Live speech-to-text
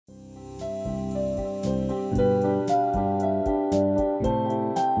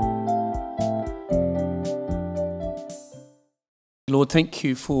Lord, thank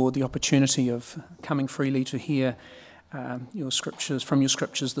you for the opportunity of coming freely to hear your scriptures, from your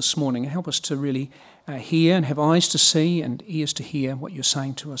scriptures this morning. Help us to really hear and have eyes to see and ears to hear what you're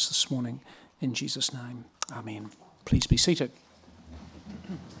saying to us this morning. In Jesus' name, amen. Please be seated.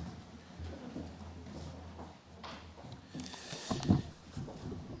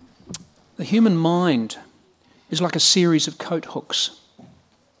 The human mind is like a series of coat hooks.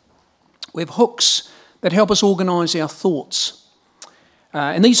 We have hooks that help us organise our thoughts.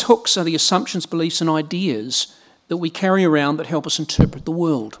 And these hooks are the assumptions, beliefs and ideas that we carry around that help us interpret the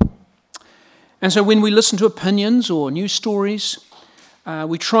world. And so when we listen to opinions or news stories,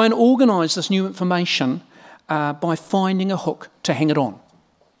 we try and organise this new information by finding a hook to hang it on.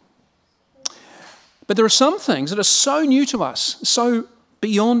 But there are some things that are so new to us, so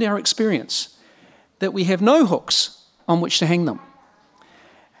beyond our experience, that we have no hooks on which to hang them.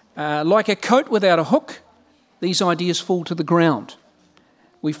 Like a coat without a hook, these ideas fall to the ground.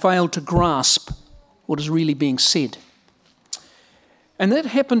 We fail to grasp what is really being said. And that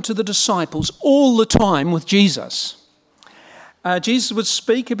happened to the disciples all the time with Jesus. Jesus would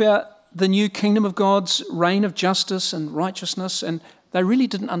speak about the new kingdom of God's reign of justice and righteousness, and they really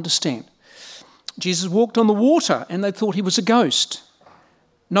didn't understand. Jesus walked on the water and they thought he was a ghost.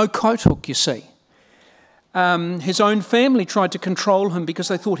 No coat hook, you see. His own family tried to control him because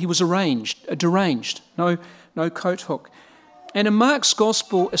they thought he was deranged. No coat hook. And in Mark's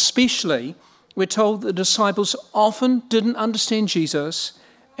Gospel especially, we're told the disciples often didn't understand Jesus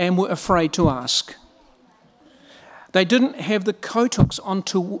and were afraid to ask. They didn't have the coat hooks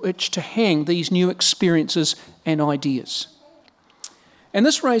onto which to hang these new experiences and ideas. And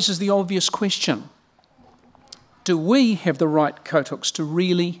this raises the obvious question: do we have the right coat hooks to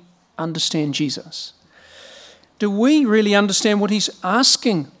really understand Jesus? Do we really understand what he's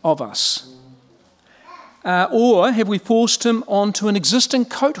asking of us? Or have we forced him onto an existing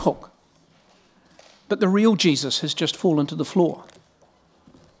coat hook, but the real Jesus has just fallen to the floor?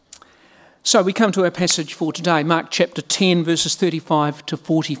 So we come to our passage for today, Mark chapter 10, verses 35 to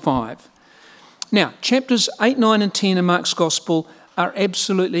 45. Now, chapters 8, 9 and 10 in Mark's Gospel are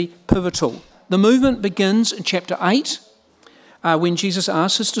absolutely pivotal. The movement begins in chapter 8, when Jesus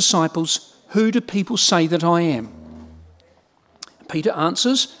asks his disciples, "Who do people say that I am?" Peter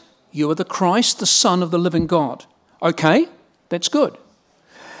answers, "You are the Christ, the Son of the living God." Okay, that's good.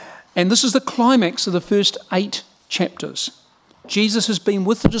 And this is the climax of the first 8 chapters. Jesus has been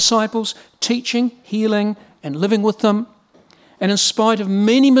with the disciples, teaching, healing, and living with them. And in spite of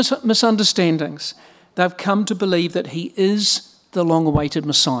many misunderstandings, they've come to believe that he is the long-awaited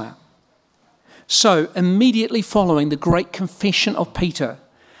Messiah. So, immediately following the great confession of Peter,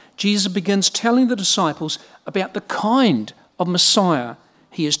 Jesus begins telling the disciples about the kind of Messiah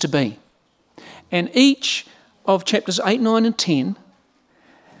he is to be. And each of chapters 8, 9 and 10,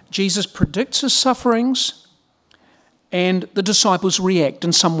 Jesus predicts his sufferings and the disciples react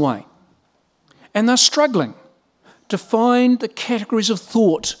in some way. And they're struggling to find the categories of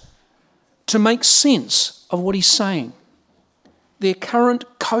thought to make sense of what he's saying. Their current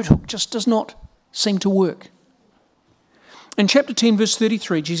coat hook just does not seem to work. In chapter 10, verse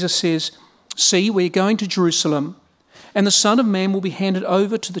 33, Jesus says, "See, we're going to Jerusalem, and the Son of Man will be handed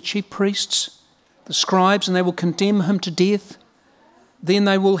over to the chief priests, the scribes, and they will condemn him to death. Then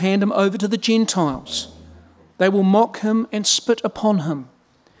they will hand him over to the Gentiles. They will mock him and spit upon him,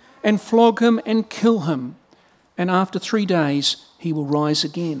 and flog him and kill him. And after 3 days, he will rise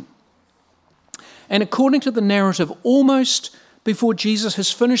again." And according to the narrative, almost before Jesus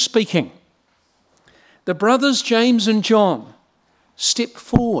has finished speaking, the brothers James and John step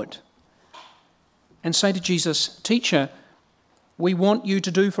forward and say to Jesus, "Teacher, we want you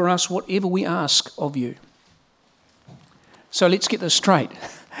to do for us whatever we ask of you." So let's get this straight.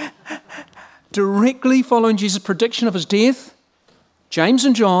 Directly following Jesus' prediction of his death, James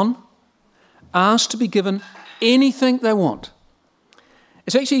and John ask to be given anything they want.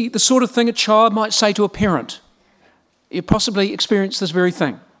 It's actually the sort of thing a child might say to a parent. You possibly experienced this very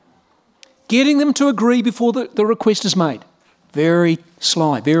thing. Getting them to agree before the request is made. Very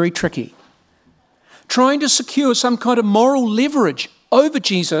sly, very tricky. Trying to secure some kind of moral leverage over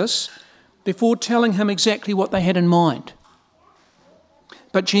Jesus before telling him exactly what they had in mind.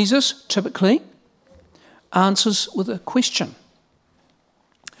 But Jesus typically answers with a question.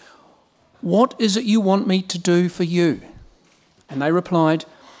 "What is it you want me to do for you?" And they replied,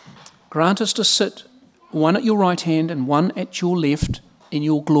 "Grant us to sit one at your right hand and one at your left in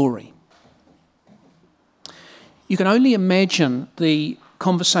your glory." You can only imagine the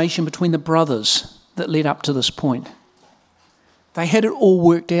conversation between the brothers that led up to this point. They had it all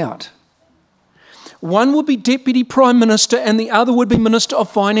worked out. One would be Deputy Prime Minister and the other would be Minister of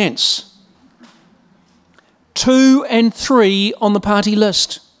Finance. 2 and 3 on the party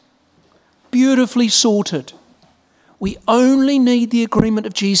list. Beautifully sorted. We only need the agreement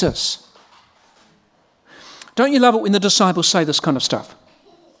of Jesus. Don't you love it when the disciples say this kind of stuff?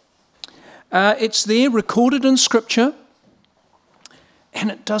 It's there recorded in Scripture, and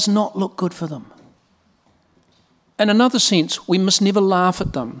it does not look good for them. In another sense, we must never laugh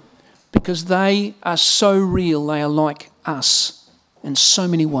at them because they are so real, they are like us in so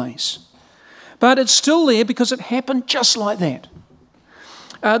many ways. But it's still there because it happened just like that.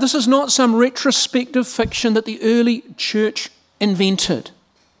 This is not some retrospective fiction that the early church invented.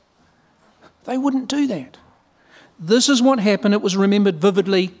 They wouldn't do that. This is what happened. It was remembered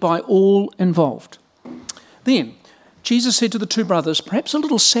vividly by all involved. Then, Jesus said to the two brothers, perhaps a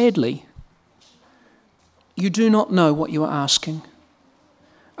little sadly, "You do not know what you are asking.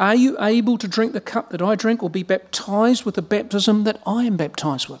 Are you able to drink the cup that I drink or be baptized with the baptism that I am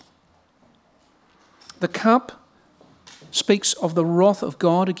baptized with?" The cup speaks of the wrath of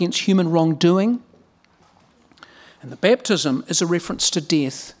God against human wrongdoing, and the baptism is a reference to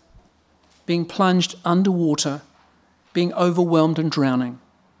death, being plunged underwater, being overwhelmed and drowning.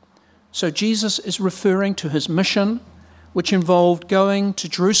 So Jesus is referring to his mission, which involved going to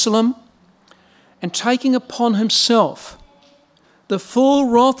Jerusalem and taking upon himself the full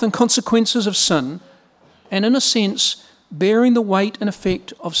wrath and consequences of sin, and in a sense, bearing the weight and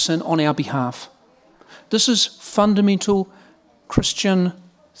effect of sin on our behalf. This is fundamental Christian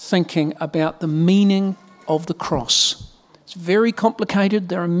thinking about the meaning of the cross. It's very complicated.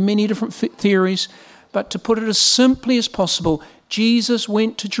 There are many different theories, but to put it as simply as possible, Jesus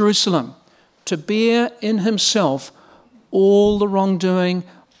went to Jerusalem to bear in himself all the wrongdoing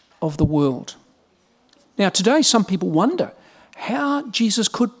of the world. Now, today some people wonder how Jesus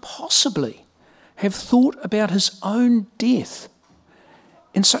could possibly have thought about his own death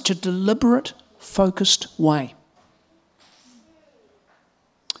in such a deliberate, focused way.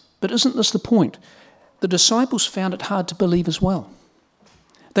 But isn't this the point? The disciples found it hard to believe as well.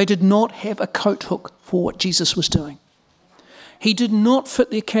 They did not have a coat hook for what Jesus was doing. He did not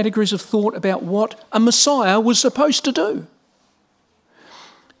fit their categories of thought about what a Messiah was supposed to do.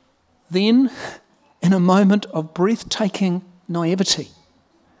 Then, in a moment of breathtaking naivety,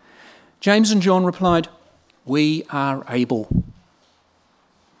 James and John replied, "We are able."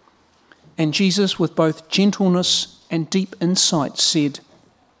 And Jesus, with both gentleness and deep insight, said,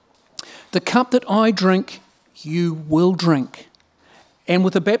 "The cup that I drink, you will drink. And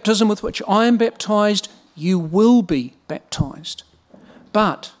with the baptism with which I am baptized, you will be baptized.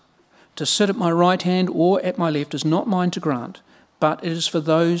 But to sit at my right hand or at my left is not mine to grant, but it is for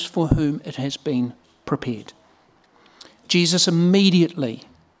those for whom it has been prepared." Jesus immediately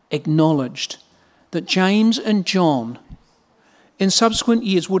acknowledged that James and John in subsequent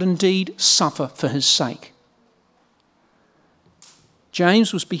years would indeed suffer for his sake.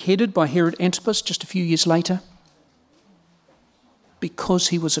 James was beheaded by Herod Antipas just a few years later because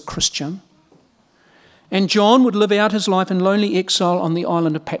he was a Christian. And John would live out his life in lonely exile on the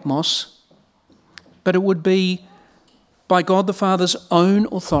island of Patmos, but it would be by God the Father's own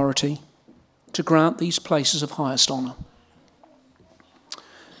authority to grant these places of highest honour.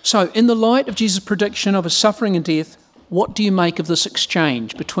 So, in the light of Jesus' prediction of his suffering and death, what do you make of this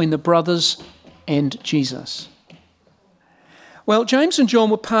exchange between the brothers and Jesus? Well, James and John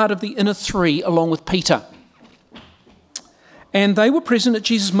were part of the inner three along with Peter. And they were present at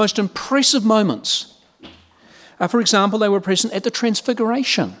Jesus' most impressive moments. For example, they were present at the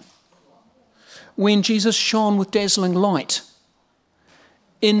Transfiguration, when Jesus shone with dazzling light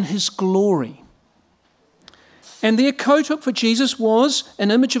in his glory. And their coat hook for Jesus was an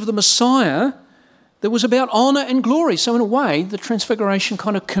image of the Messiah that was about honour and glory. So in a way, the Transfiguration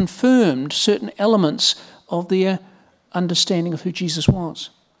kind of confirmed certain elements of their understanding of who Jesus was.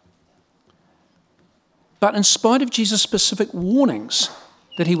 But in spite of Jesus' specific warnings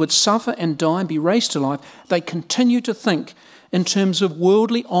that he would suffer and die and be raised to life, they continued to think in terms of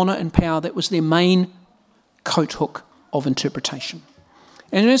worldly honour and power. That was their main coat hook of interpretation.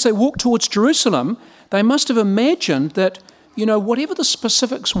 And as they walked towards Jerusalem, they must have imagined that, whatever the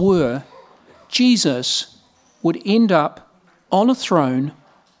specifics were, Jesus would end up on a throne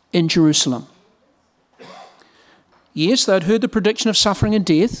in Jerusalem. Yes, they'd heard the prediction of suffering and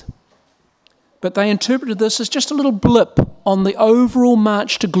death, but they interpreted this as just a little blip on the overall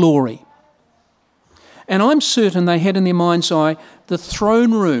march to glory. And I'm certain they had in their mind's eye the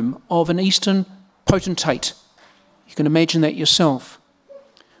throne room of an Eastern potentate. You can imagine that yourself.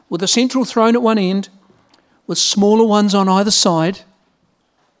 With a central throne at one end, with smaller ones on either side,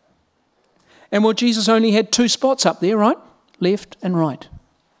 And well, Jesus only had 2 spots up there, right? Left and right.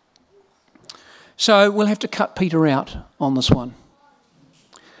 So we'll have to cut Peter out on this one.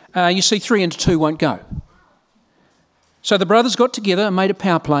 You see, 3 into 2 won't go. So the brothers got together and made a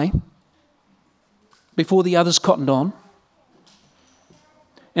power play before the others cottoned on.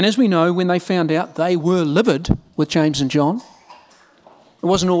 And as we know, when they found out, they were livid with James and John. It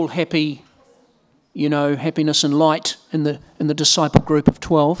wasn't all happy, happiness and light in the disciple group of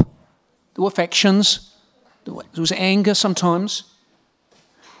 12. There were factions. There was anger sometimes.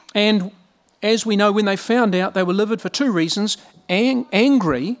 And as we know, when they found out, they were livid for 2 reasons.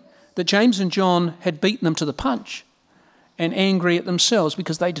 Angry that James and John had beaten them to the punch, and angry at themselves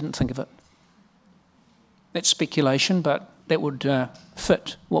because they didn't think of it. That's speculation, but that would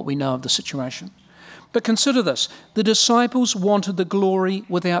fit what we know of the situation. But consider this. The disciples wanted the glory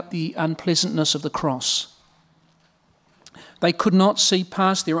without the unpleasantness of the cross. They could not see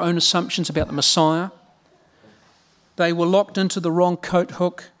past their own assumptions about the Messiah. They were locked into the wrong coat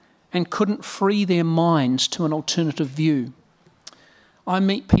hook and couldn't free their minds to an alternative view. I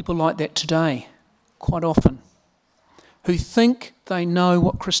meet people like that today quite often, who think they know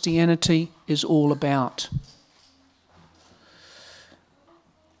what Christianity is all about.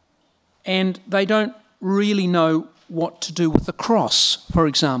 And they don't really know what to do with the cross, for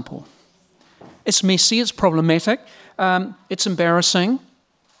example. It's messy, it's problematic, it's embarrassing.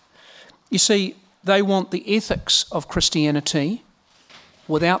 You see, they want the ethics of Christianity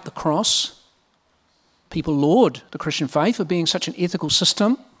without the cross. People laud the Christian faith for being such an ethical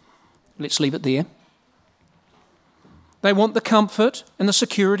system. Let's leave it there. They want the comfort and the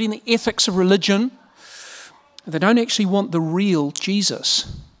security and the ethics of religion. They don't actually want the real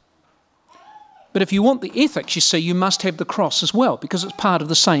Jesus. But if you want the ethics, you see, you must have the cross as well, because it's part of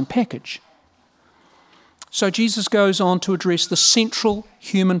the same package. So Jesus goes on to address the central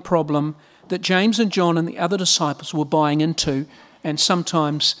human problem that James and John and the other disciples were buying into, and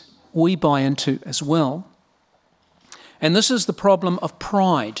sometimes we buy into as well. And this is the problem of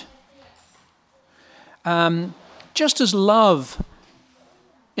pride. Just as love,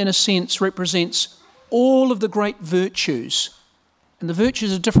 in a sense, represents all of the great virtues, and the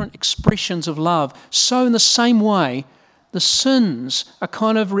virtues are different expressions of love, so in the same way, the sins are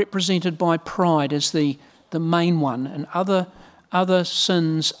kind of represented by pride as the main one, and other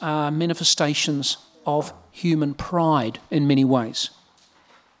sins are manifestations of human pride in many ways.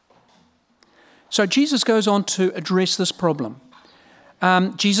 So Jesus goes on to address this problem.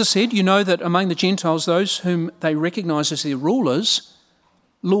 Jesus said, you know that among the Gentiles, those whom they recognise as their rulers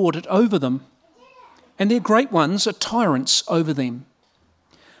lord it over them, and their great ones are tyrants over them.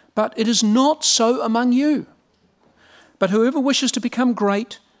 But it is not so among you. But whoever wishes to become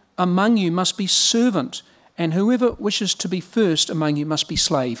great among you must be servant, and whoever wishes to be first among you must be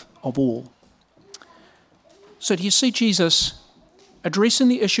slave of all. So do you see Jesus addressing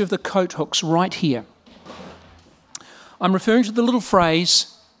the issue of the coat hooks right here? I'm referring to the little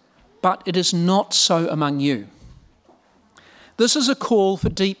phrase, but it is not so among you. This is a call for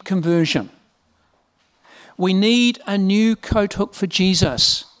deep conversion. We need a new coat hook for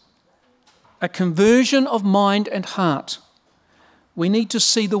Jesus, a conversion of mind and heart. We need to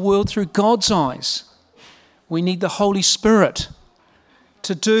see the world through God's eyes. We need the Holy Spirit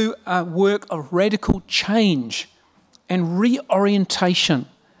to do a work of radical change and reorientation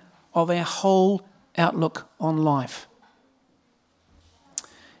of our whole outlook on life.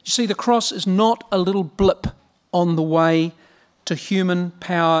 You see, the cross is not a little blip on the way to human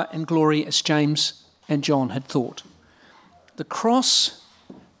power and glory as James and John had thought. The cross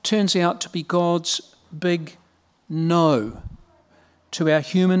turns out to be God's big no to our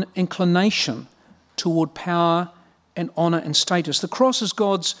human inclination toward power and honour and status. The cross is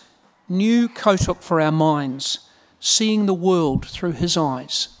God's new coat hook for our minds, seeing the world through his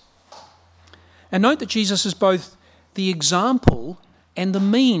eyes. And note that Jesus is both the example and the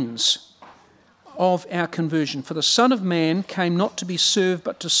means of our conversion. For the Son of Man came not to be served,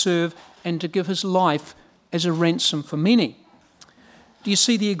 but to serve and to give his life as a ransom for many. Do you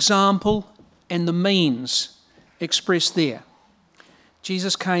see the example and the means expressed there?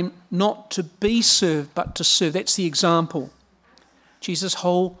 Jesus came not to be served, but to serve. That's the example. Jesus'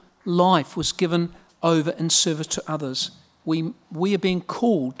 whole life was given over in service to others. We are being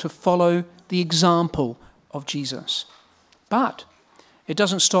called to follow the example of Jesus. But it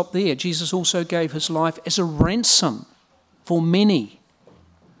doesn't stop there. Jesus also gave his life as a ransom for many.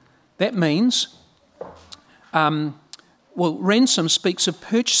 That means, ransom speaks of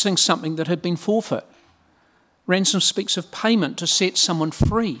purchasing something that had been forfeit. Ransom speaks of payment to set someone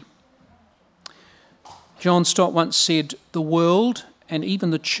free. John Stott once said, the world and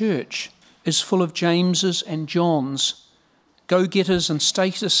even the church is full of Jameses and Johns, go-getters and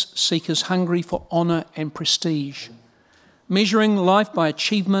status seekers hungry for honour and prestige, measuring life by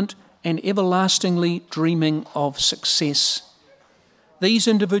achievement and everlastingly dreaming of success. These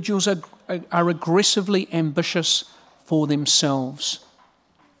individuals are aggressively ambitious for themselves.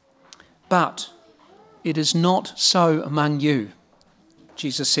 But it is not so among you,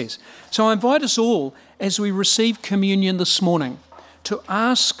 Jesus says. So I invite us all, as we receive communion this morning, to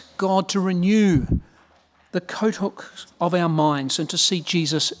ask God to renew the coathooks of our minds and to see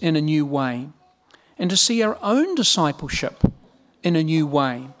Jesus in a new way, and to see our own discipleship in a new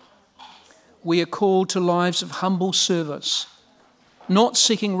way. We are called to lives of humble service, not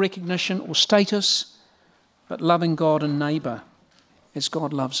seeking recognition or status, but loving God and neighbour as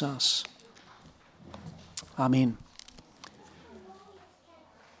God loves us. Amen.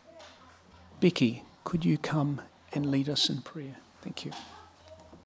 Becky, could you come and lead us in prayer? Thank you.